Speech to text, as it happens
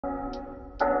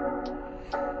What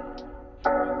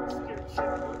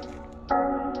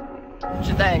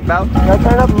you think, bro? Gotta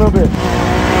turn up a little bit.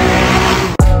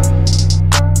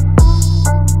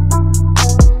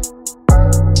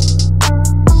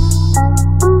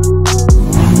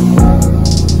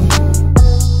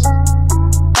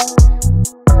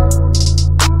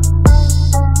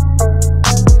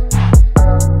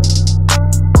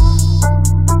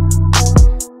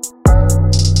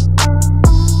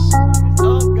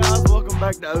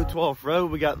 To 012 Road,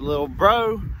 we got the little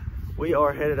bro. We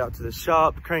are headed out to the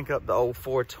shop, crank up the old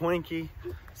 420.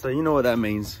 So you know what that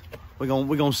means. We're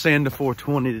gonna sand the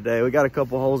 420 today. We got a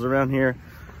couple holes around here.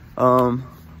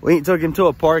 We ain't took him to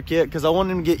a park yet because I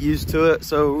want him to get used to it.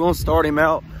 So we're gonna start him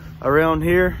out around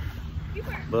here.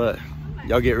 But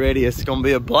y'all get ready, it's gonna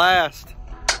be a blast.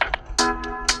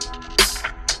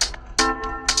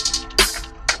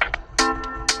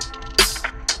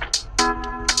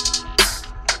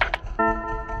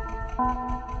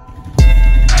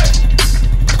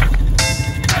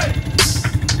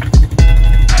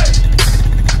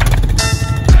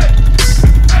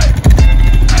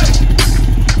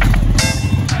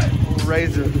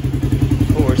 Razor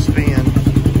for a spin.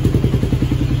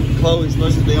 Chloe's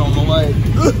supposed to be on the way.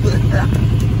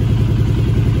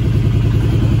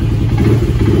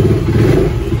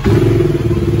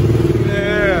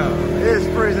 Yeah, it's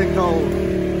freezing cold.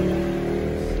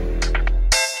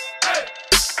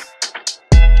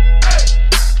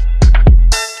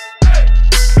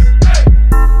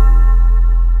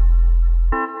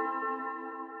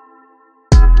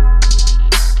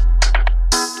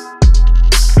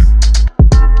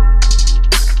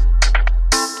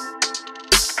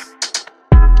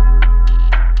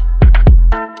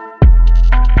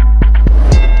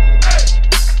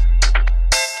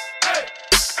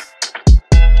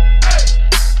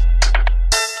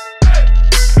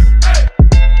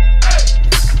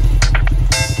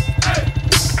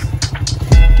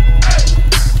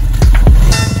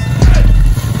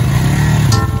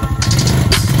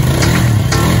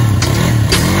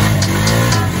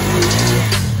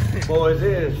 Boys,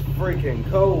 it is freaking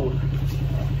cold.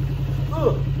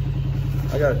 Ugh.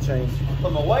 I gotta change.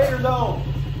 Put my waders on.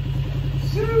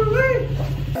 Shoo-wee.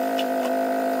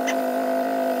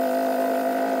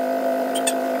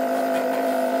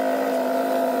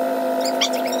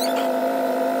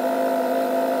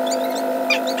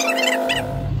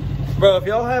 Bro, if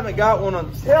y'all haven't got one,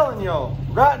 I'm telling y'all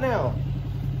right now,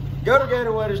 go to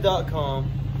GatorWaders.com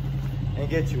and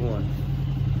get you one.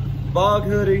 Bog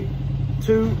hoodie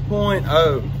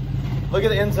 2.0. Look at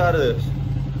the inside of this.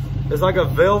 It's like a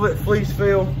velvet fleece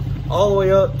feel all the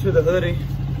way up to the hoodie.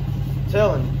 I'm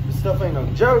telling you, this stuff ain't no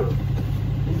joke.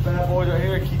 These bad boys right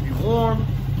here keep you warm.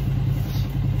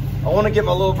 I want to get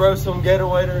my little bro some Gator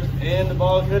waders and the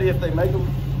bog hoodie if they make them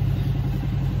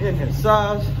in his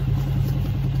size.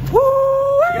 Woo!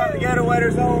 I got the Gator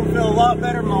waders on, feel a lot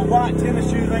better. My white tennis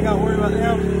shoes, ain't got to worry about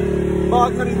them.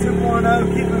 Bog hoodie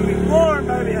 2.0, keeping me warm,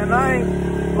 baby. And I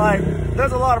ain't like,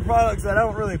 there's a lot of products that I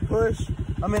don't really push.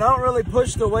 I mean, I don't really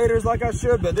push the waders like I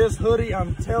should, but this hoodie,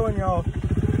 I'm telling y'all,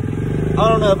 I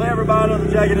don't know, if I ever buy another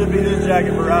jacket, it'd be this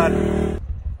jacket for riding.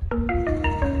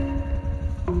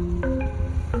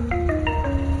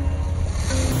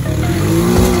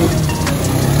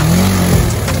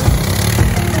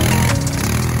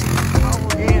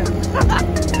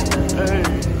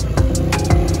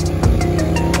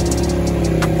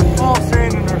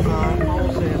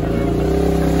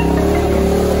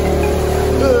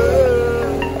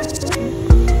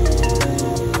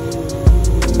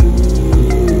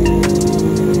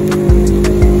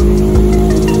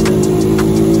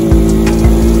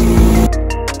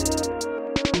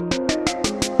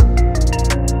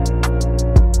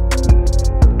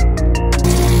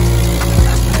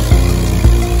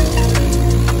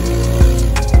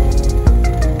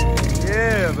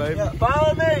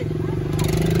 Follow me.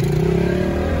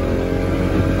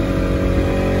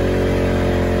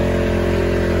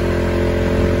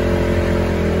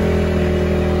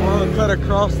 I'm gonna cut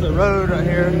across the road right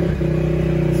here.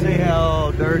 See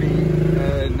how dirty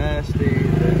and nasty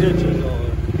the ditches are.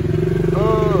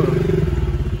 Oh.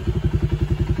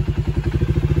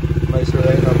 Make sure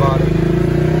there ain't nobody.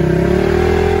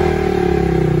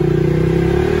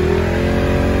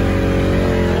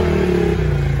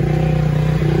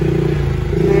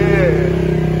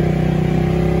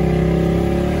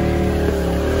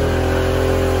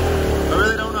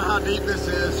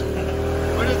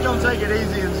 Take it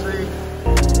easy and see.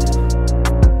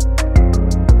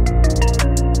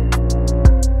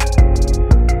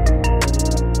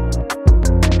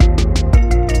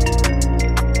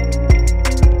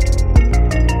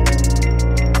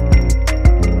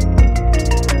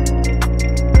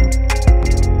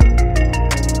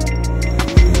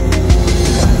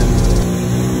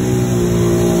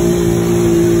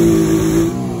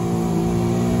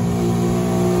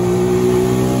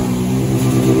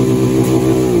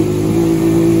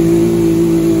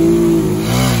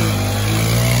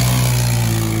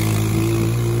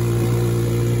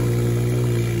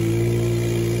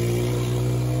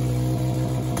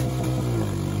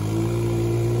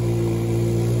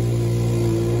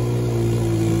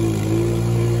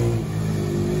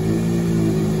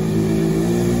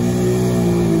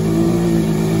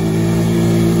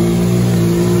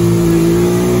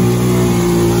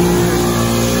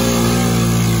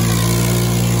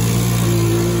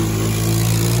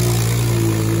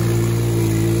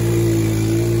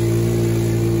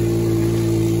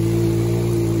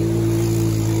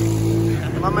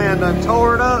 done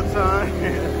tore it up,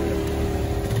 son.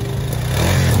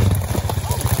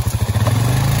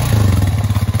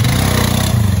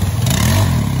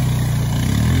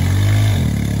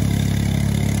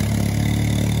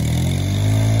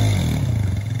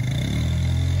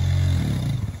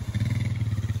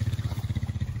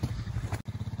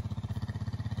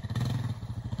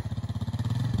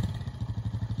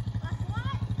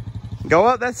 Go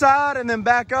up that side and then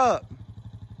back up.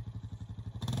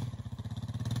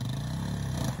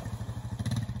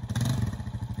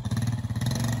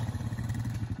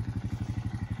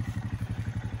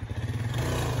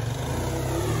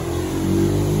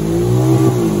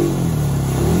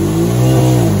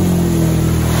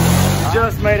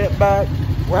 Just made it back.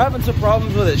 We're having some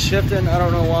problems with it shifting. I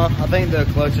don't know why. I think the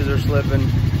clutches are slipping.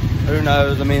 Who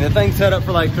knows? I mean, the thing's set up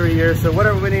for like 3 years, so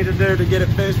whatever we need to do to get it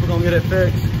fixed, we're gonna get it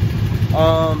fixed.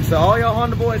 So all y'all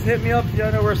Honda boys, hit me up if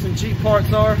y'all know where some cheap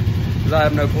parts are, because I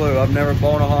have no clue. I've never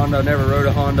bought a Honda, never rode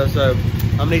a Honda, so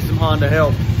I'm gonna need some Honda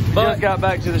help. But just got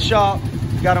back to the shop,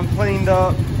 got them cleaned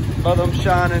up, both of them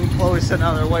shining. Chloe's sitting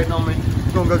out there waiting on me.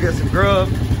 We're gonna go get some grub.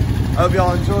 I hope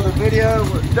y'all enjoyed the video.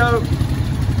 It was dope.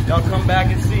 Y'all come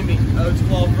back and see me. Oats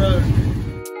Cloth Road.